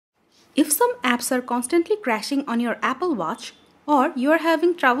If some apps are constantly crashing on your Apple Watch or you are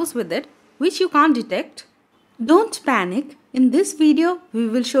having troubles with it which you can't detect, don't panic. In this video, we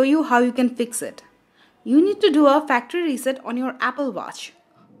will show you how you can fix it. You need to do a factory reset on your Apple Watch.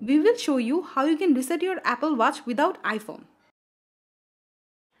 We will show you how you can reset your Apple Watch without iPhone.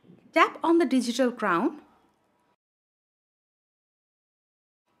 Tap on the digital crown.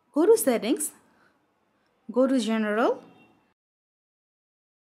 Go to Settings. Go to General.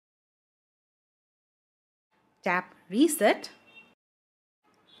 Tap Reset.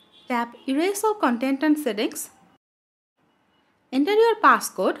 Tap Erase all content and settings. Enter your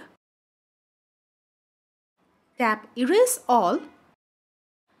passcode. Tap Erase all.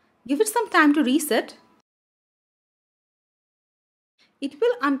 Give it some time to reset. It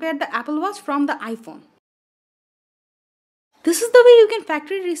will unpair the Apple Watch from the iPhone. This is the way you can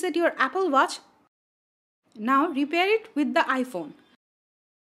factory reset your Apple Watch. Now repair it with the iPhone.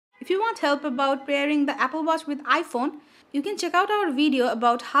 If you want help about pairing the Apple Watch with iPhone, you can check out our video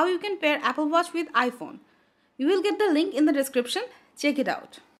about how you can pair Apple Watch with iPhone. You will get the link in the description. Check it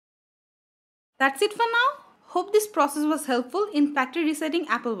out. That's it for now. Hope this process was helpful in factory resetting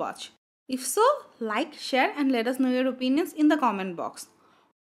Apple Watch. If so, like, share and let us know your opinions in the comment box.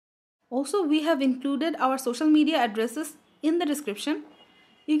 Also, we have included our social media addresses in the description.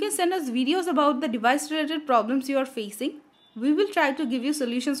 You can send us videos about the device related problems you are facing. We will try to give you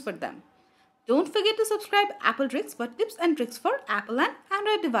solutions for them. Don't forget to subscribe Apple Tricks for tips and tricks for Apple and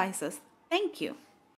Android devices. Thank you.